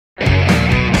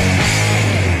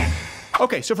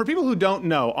Okay, so for people who don't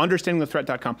know,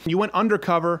 understandingthethreat.com, you went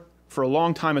undercover for a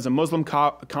long time as a Muslim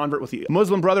convert with the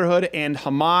Muslim Brotherhood and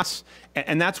Hamas,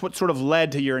 and that's what sort of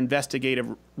led to your investigative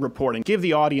reporting. Give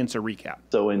the audience a recap.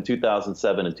 So in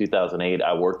 2007 and 2008,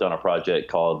 I worked on a project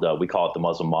called, we call it the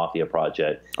Muslim Mafia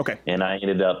Project. Okay. And I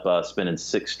ended up spending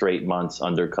 6 straight months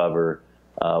undercover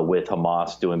with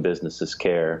Hamas doing business as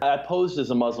CAIR. I posed as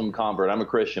a Muslim convert. I'm a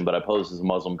Christian, but I posed as a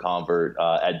Muslim convert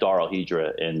at Dar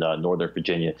al-Hijra in Northern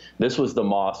Virginia. This was the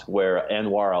mosque where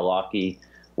Anwar al-Awlaki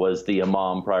was the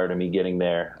imam prior to me getting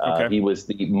there. Okay. He was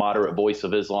the moderate voice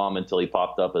of Islam until he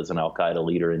popped up as an al-Qaeda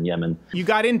leader in Yemen. You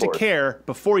got into CAIR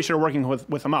before you started working with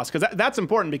Hamas, because that's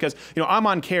important, because I'm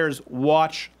on CAIR's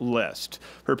watch list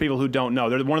for people who don't know.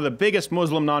 They're one of the biggest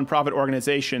Muslim nonprofit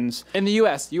organizations in the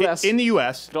U.S. In the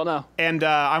U.S. Don't know. And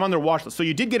I'm on their watch list. So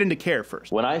you did get into CAIR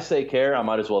first. When I say CAIR, I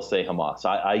might as well say Hamas.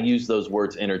 I use those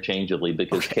words interchangeably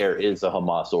because CAIR is a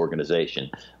Hamas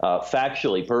organization.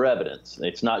 Factually, per evidence,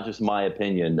 it's not just my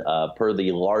opinion, per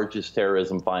the largest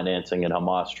terrorism financing and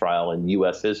Hamas trial in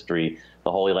U.S. history,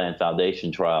 the Holy Land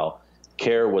Foundation trial,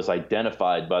 CAIR was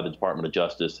identified by the Department of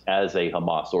Justice as a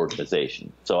Hamas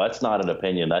organization. So that's not an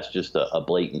opinion, that's just a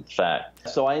blatant fact.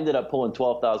 So I ended up pulling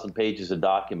 12,000 pages of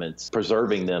documents,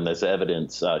 preserving them as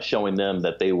evidence, showing them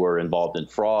that they were involved in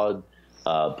fraud,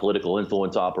 political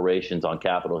influence operations on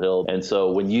Capitol Hill. And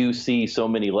so when you see so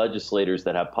many legislators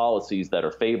that have policies that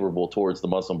are favorable towards the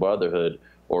Muslim Brotherhood,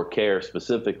 or CAIR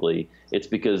specifically, it's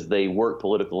because they work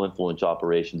political influence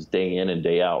operations day in and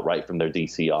day out right from their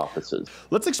D.C. offices.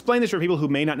 Let's explain this for people who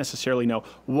may not necessarily know.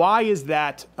 Why is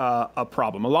that a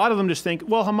problem? A lot of them just think,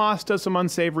 well, Hamas does some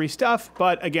unsavory stuff,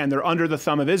 but again, they're under the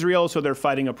thumb of Israel, so they're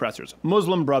fighting oppressors.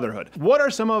 Muslim Brotherhood. What are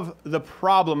some of the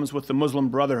problems with the Muslim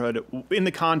Brotherhood in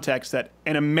the context that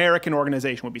an American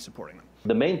organization would be supporting them?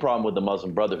 The main problem with the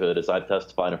Muslim Brotherhood, as I've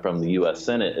testified from the U.S.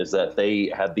 Senate, is that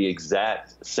they have the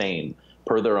exact same,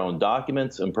 per their own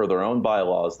documents and per their own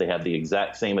bylaws, they have the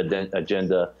exact same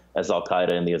agenda as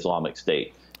al-Qaeda and the Islamic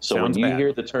State. So Sounds when you bad.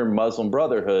 hear the term Muslim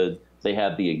Brotherhood, they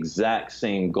have the exact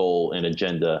same goal and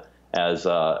agenda as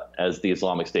the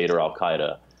Islamic State or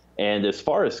al-Qaeda. And as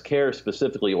far as CAIR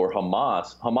specifically, or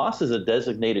Hamas, Hamas is a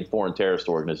designated foreign terrorist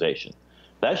organization.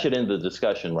 That should end the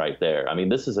discussion right there. I mean,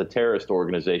 this is a terrorist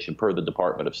organization per the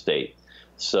Department of State.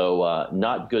 So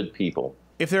not good people.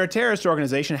 If they're a terrorist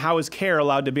organization, how is CAIR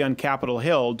allowed to be on Capitol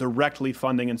Hill directly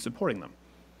funding and supporting them?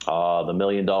 The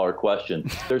million-dollar question.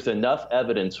 There's enough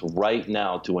evidence right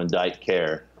now to indict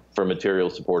CAIR for material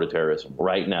support of terrorism,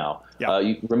 right now. Yeah.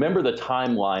 You remember the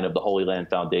timeline of the Holy Land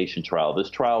Foundation trial.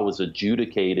 This trial was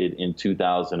adjudicated in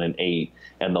 2008,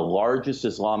 and the largest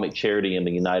Islamic charity in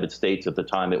the United States at the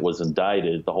time it was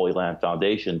indicted, the Holy Land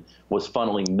Foundation, was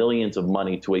funneling millions of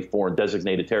money to a foreign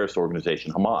designated terrorist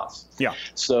organization, Hamas. Yeah.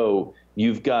 So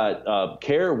you've got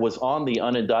CAIR was on the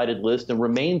unindicted list and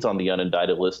remains on the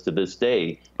unindicted list to this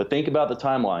day. But think about the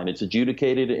timeline. It's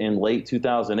adjudicated in late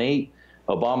 2008.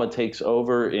 Obama takes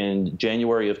over in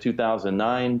January of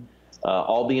 2009.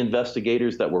 All the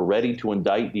investigators that were ready to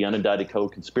indict the unindicted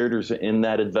co-conspirators in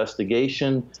that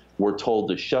investigation were told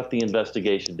to shut the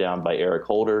investigation down by Eric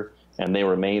Holder, and they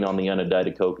remain on the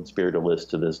unindicted co-conspirator list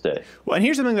to this day. Well, and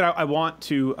here's something that I want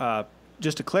to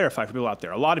just to clarify for people out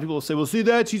there. A lot of people will say, well, see,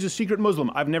 he's a secret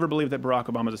Muslim. I've never believed that Barack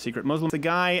Obama is a secret Muslim. The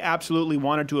guy absolutely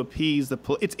wanted to appease the,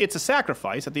 it's a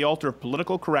sacrifice at the altar of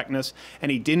political correctness,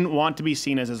 and he didn't want to be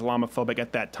seen as Islamophobic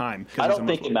at that time. I don't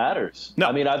think it matters. No.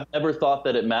 I mean, I've never thought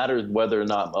that it mattered whether or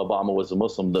not Obama was a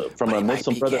Muslim. From a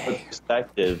Muslim Brotherhood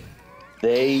perspective,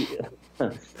 the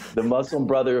Muslim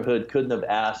Brotherhood couldn't have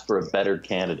asked for a better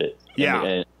candidate. Yeah.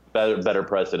 And better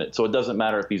president. So it doesn't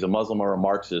matter if he's a Muslim or a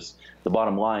Marxist. The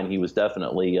bottom line, he was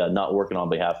definitely not working on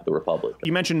behalf of the Republic.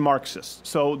 You mentioned Marxists,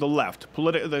 so the left,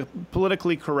 the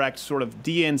politically correct sort of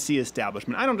DNC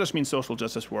establishment. I don't just mean social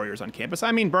justice warriors on campus.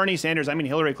 I mean Bernie Sanders, I mean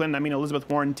Hillary Clinton, I mean Elizabeth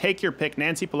Warren, take your pick,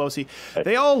 Nancy Pelosi.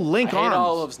 They all link arms. I hate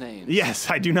all those names.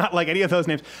 Yes, I do not like any of those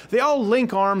names. They all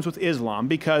link arms with Islam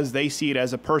because they see it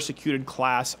as a persecuted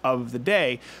class of the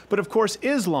day. But of course,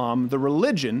 Islam, the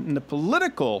religion, and the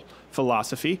political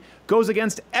philosophy goes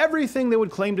against everything they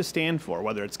would claim to stand for,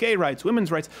 whether it's gay rights,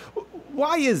 women's rights.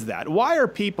 Why is that? Why are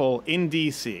people in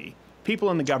D.C.,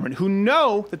 people in the government who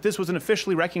know that this was an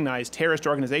officially recognized terrorist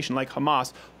organization like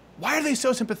Hamas, why are they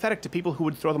so sympathetic to people who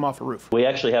would throw them off a roof? We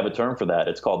actually have a term for that.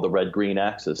 It's called the red-green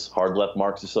axis, hard-left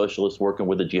Marxist socialists working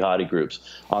with the jihadi groups.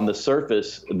 On the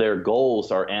surface, their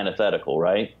goals are antithetical,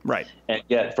 right? Right. And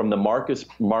yet, from the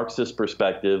Marxist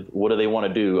perspective, what do they want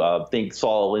to do? Think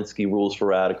Saul Alinsky rules for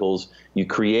radicals. You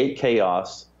create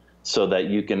chaos so that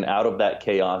you can, out of that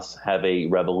chaos, have a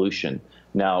revolution.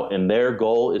 Now, and their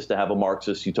goal is to have a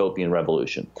Marxist utopian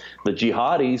revolution. The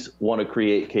jihadis want to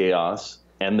create chaos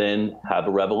and then have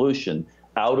a revolution.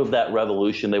 Out of that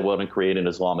revolution, they want to create an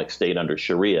Islamic state under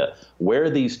Sharia. Where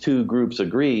these two groups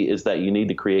agree is that you need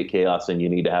to create chaos and you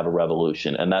need to have a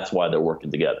revolution, and that's why they're working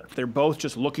together. They're both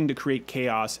just looking to create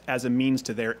chaos as a means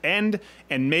to their end,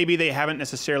 and maybe they haven't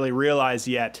necessarily realized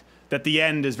yet that the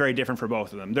end is very different for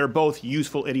both of them. They're both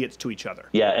useful idiots to each other.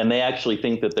 Yeah, and they actually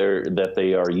think that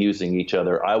they are using each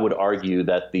other. I would argue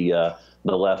that the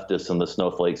leftists and the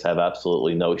snowflakes have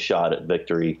absolutely no shot at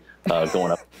victory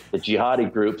going up the jihadi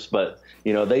groups, but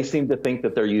they seem to think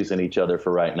that they're using each other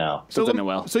for right now. So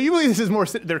you believe this is more,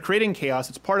 they're creating chaos,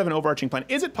 it's part of an overarching plan.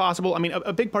 Is it possible, I mean,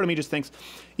 a big part of me just thinks,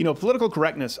 political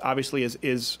correctness obviously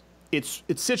is it's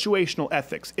situational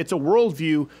ethics. It's a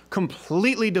worldview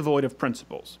completely devoid of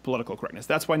principles, political correctness.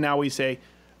 That's why now we say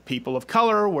people of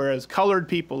color, whereas colored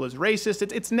people is racist.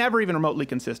 It's never even remotely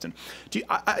consistent. Do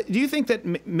you think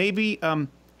that maybe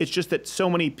it's just that so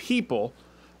many people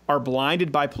are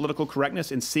blinded by political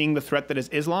correctness in seeing the threat that is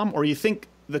Islam? Or you think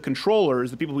the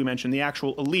controllers, the people we mentioned, the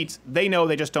actual elites, they know,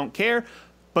 they just don't care,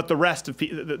 but the rest of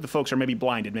the folks are maybe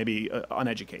blinded, maybe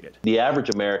uneducated? The average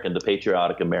American, the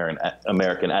patriotic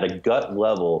American at a gut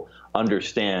level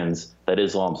understands that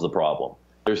Islam's the problem.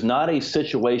 There's not a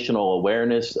situational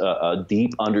awareness, a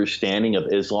deep understanding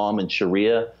of Islam and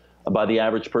Sharia by the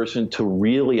average person to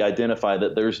really identify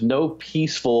that there's no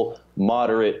peaceful,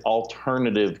 moderate,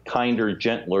 alternative, kinder,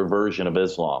 gentler version of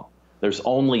Islam. There's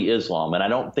only Islam. And I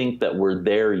don't think that we're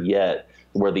there yet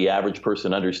where the average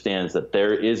person understands that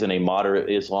there isn't a moderate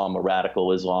Islam, a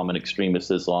radical Islam, an extremist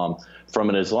Islam. From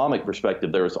an Islamic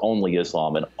perspective, there is only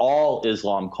Islam, and all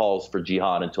Islam calls for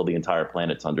jihad until the entire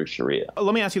planet's under Sharia.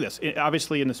 Let me ask you this.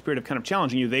 Obviously, in the spirit of kind of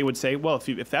challenging you, they would say, well,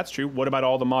 if that's true, what about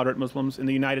all the moderate Muslims in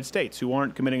the United States who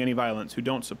aren't committing any violence, who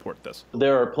don't support this?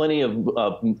 There are plenty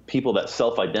of people that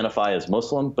self-identify as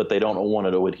Muslim, but they don't want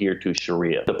to adhere to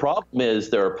Sharia. The problem is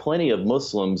there are plenty of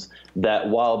Muslims that,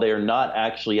 while they're not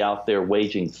actually out there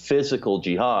waging physical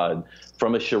jihad,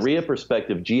 from a Sharia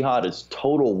perspective, jihad is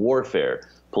total warfare.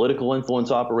 Political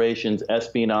influence operations,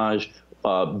 espionage,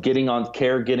 getting on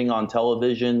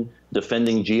television,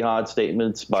 defending jihad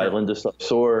statements by Linda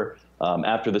Sarsour.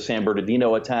 After the San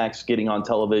Bernardino attacks, getting on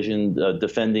television,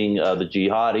 defending the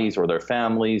jihadis or their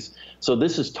families. So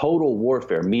this is total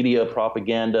warfare, media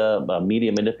propaganda,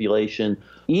 media manipulation.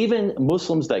 Even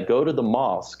Muslims that go to the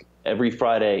mosque every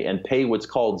Friday and pay what's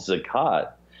called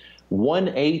zakat,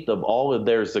 1/8 of all of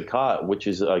their zakat, which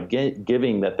is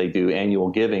giving that they do, annual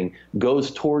giving,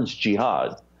 goes towards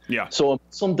jihad. Yeah. So a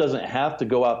Muslim doesn't have to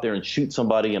go out there and shoot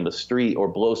somebody in the street or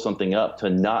blow something up to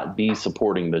not be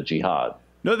supporting the jihad.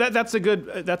 No, that's a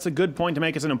good point to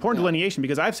make. It's an important delineation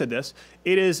because I've said this.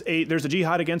 There's a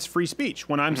jihad against free speech.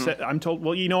 When I'm told,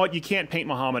 well, you know what, you can't paint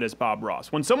Muhammad as Bob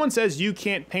Ross. When someone says you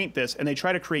can't paint this, and they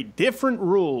try to create different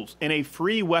rules in a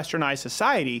free Westernized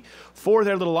society for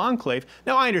their little enclave.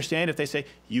 Now I understand if they say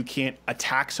you can't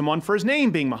attack someone for his name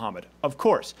being Muhammad, of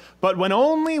course. But when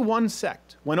only one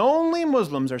sect, when only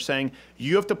Muslims are saying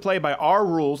you have to play by our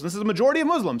rules, and this is the majority of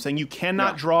Muslims saying you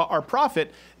cannot draw our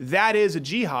prophet, that is a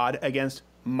jihad against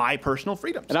my personal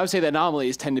freedoms. And I would say the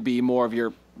anomalies tend to be more of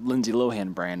your Lindsay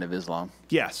Lohan brand of Islam.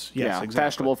 Yes, exactly.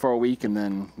 Fashionable for a week and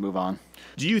then move on.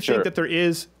 Do you think that there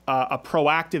is a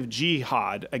proactive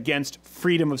jihad against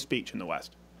freedom of speech in the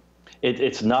West?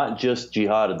 It's not just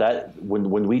jihad. That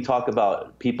when we talk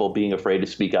about people being afraid to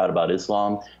speak out about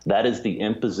Islam, that is the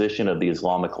imposition of the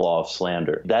Islamic law of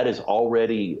slander. That is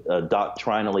already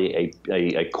doctrinally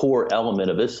a core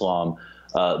element of Islam.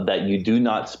 That you do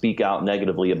not speak out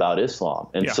negatively about Islam.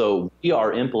 And so we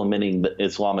are implementing the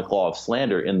Islamic law of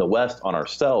slander in the West on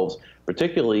ourselves,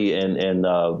 particularly in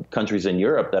countries in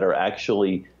Europe that are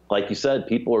actually, like you said,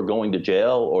 people are going to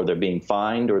jail or they're being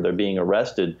fined or they're being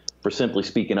arrested for simply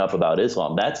speaking up about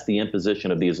Islam. That's the imposition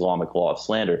of the Islamic law of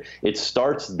slander. It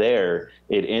starts there.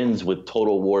 It ends with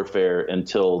total warfare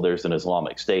until there's an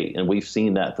Islamic state. And we've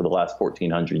seen that for the last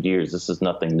 1,400 years. This is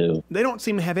nothing new. They don't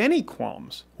seem to have any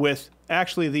qualms with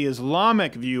actually the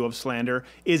Islamic view of slander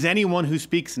is anyone who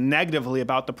speaks negatively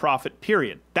about the Prophet,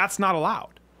 period. That's not allowed.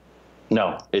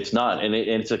 No, it's not. And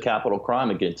it's a capital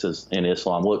crime against us in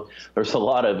Islam. Look, there's a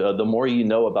lot of, the more you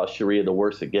know about Sharia, the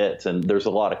worse it gets. And there's a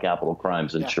lot of capital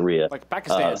crimes in Sharia. Like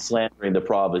Pakistan. Slandering the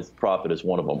prophet is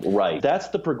one of them. Right. That's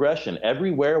the progression.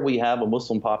 Everywhere we have a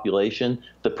Muslim population,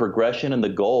 the progression and the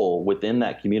goal within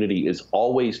that community is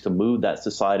always to move that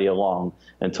society along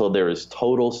until there is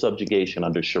total subjugation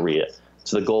under Sharia.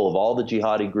 It's the goal of all the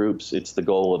jihadi groups. It's the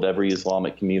goal of every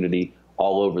Islamic community.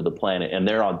 all over the planet. And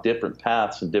they're on different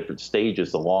paths and different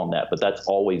stages along that, but that's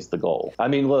always the goal. I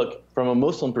mean, look, from a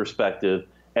Muslim perspective,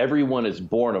 everyone is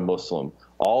born a Muslim.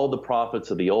 All the prophets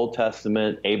of the Old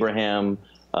Testament, Abraham,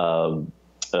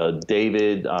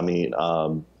 David,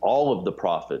 all of the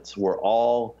prophets were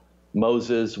all,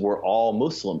 Moses, were all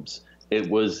Muslims. It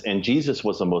was, and Jesus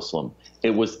was a Muslim.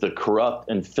 It was the corrupt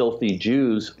and filthy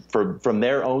Jews, from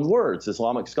their own words,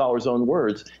 Islamic scholars' own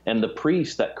words, and the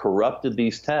priests that corrupted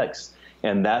these texts.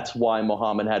 And that's why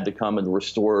Muhammad had to come and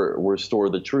restore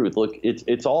the truth. Look,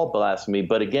 it's all blasphemy.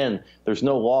 But again, there's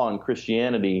no law in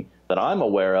Christianity that I'm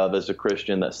aware of as a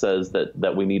Christian that says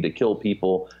that we need to kill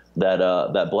people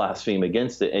that blaspheme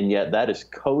against it. And yet that is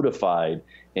codified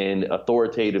in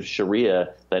authoritative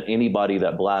Sharia, that anybody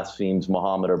that blasphemes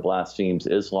Muhammad or blasphemes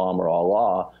Islam or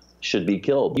Allah should be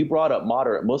killed. You brought up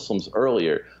moderate Muslims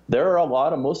earlier. There are a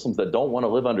lot of Muslims that don't want to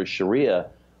live under Sharia,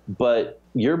 but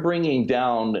you're bringing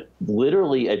down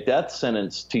literally a death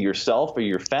sentence to yourself or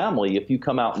your family if you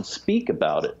come out and speak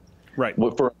about it. Right.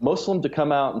 For a Muslim to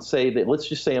come out and say that, let's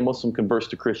just say a Muslim converts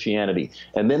to Christianity,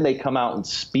 and then they come out and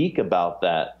speak about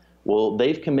that, well,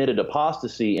 they've committed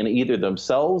apostasy, and either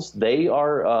themselves, they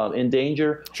are in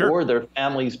danger, sure, or their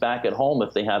families back at home,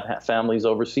 if they have families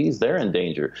overseas, they're in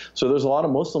danger. So there's a lot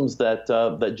of Muslims that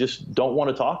just don't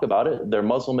want to talk about it. They're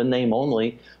Muslim in name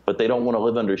only, but they don't want to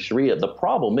live under Sharia. The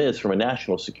problem is, from a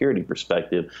national security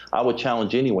perspective, I would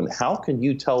challenge anyone, how can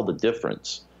you tell the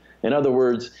difference? In other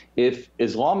words, if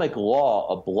Islamic law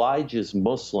obliges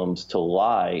Muslims to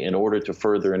lie in order to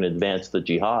further and advance the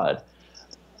jihad,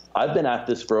 I've been at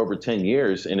this for over 10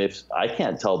 years, and if I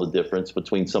can't tell the difference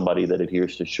between somebody that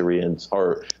adheres to Sharia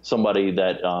or somebody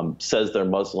that says they're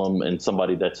Muslim and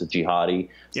somebody that's a jihadi,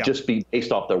 just be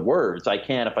based off their words. I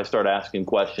can if I start asking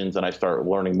questions and I start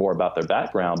learning more about their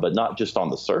background, but not just on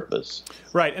the surface.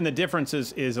 Right, and the difference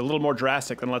is a little more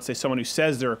drastic than, let's say, someone who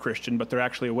says they're a Christian, but they're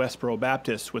actually a Westboro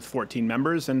Baptist with 14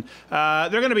 members, and they're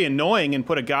going to be annoying and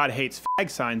put a God hates fag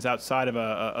signs outside of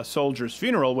a soldier's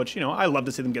funeral, which, you know, I love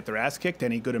to see them get their ass kicked.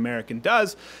 Any good American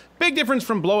does. Big difference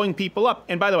from blowing people up.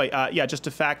 And by the way, yeah, just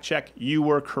to fact check, you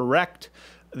were correct.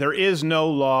 There is no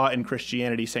law in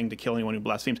Christianity saying to kill anyone who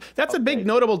blasphemes. That's a big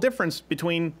notable difference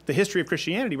between the history of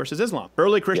Christianity versus Islam.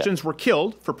 Early Christians were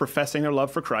killed for professing their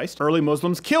love for Christ. Early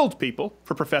Muslims killed people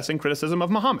for professing criticism of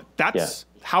Muhammad. That's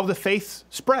how the faiths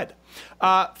spread.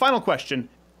 Final question,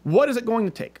 what is it going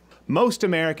to take? Most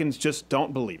Americans just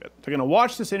don't believe it. They're going to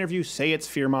watch this interview, say it's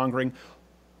fear-mongering.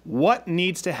 What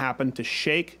needs to happen to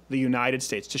shake the United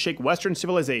States, to shake Western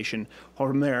civilization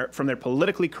from their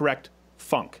politically correct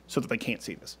funk so that they can't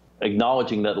see this?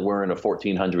 Acknowledging that we're in a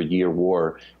 1400-year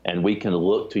war and we can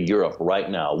look to Europe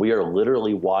right now. We are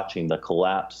literally watching the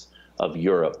collapse of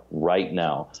Europe right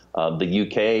now. The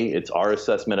UK, it's our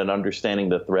assessment and understanding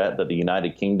the threat that the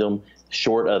United Kingdom,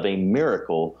 short of a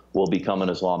miracle, will become an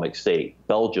Islamic state.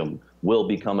 Belgium will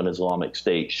become an Islamic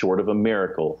state, short of a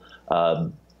miracle.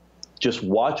 Just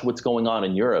watch what's going on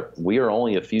in Europe. We are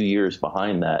only a few years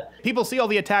behind that. People see all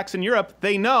the attacks in Europe.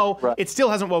 They know it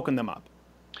still hasn't woken them up.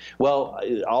 Well,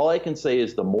 all I can say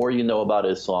is the more you know about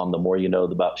Islam, the more you know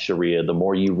about Sharia, the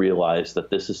more you realize that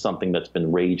this is something that's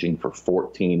been raging for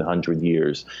 1,400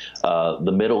 years.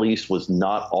 The Middle East was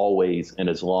not always an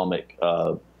Islamic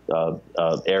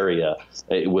area.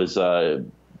 It was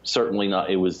certainly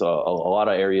not. It was a lot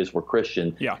of areas were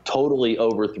Christian, totally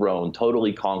overthrown,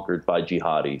 totally conquered by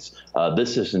jihadis.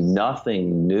 This is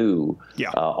nothing new.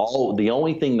 The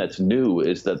only thing that's new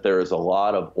is that there is a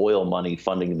lot of oil money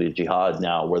funding the jihad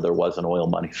now, where there wasn't oil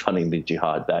money funding the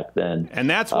jihad back then. And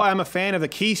that's why I'm a fan of the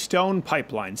Keystone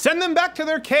Pipeline. Send them back to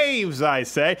their caves, I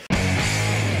say.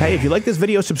 Hey, if you like this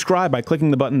video, subscribe by clicking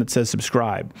the button that says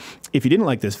subscribe. If you didn't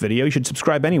like this video, you should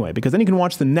subscribe anyway, because then you can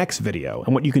watch the next video.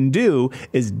 And what you can do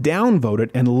is downvote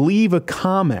it and leave a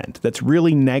comment that's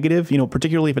really negative, you know,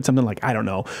 particularly if it's something like, I don't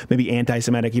know, maybe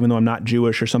anti-Semitic, even though I'm not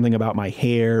Jewish, or something about my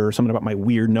hair, or something about my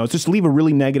weird nose. Just leave a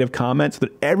really negative comment so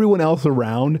that everyone else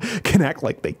around can act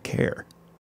like they care.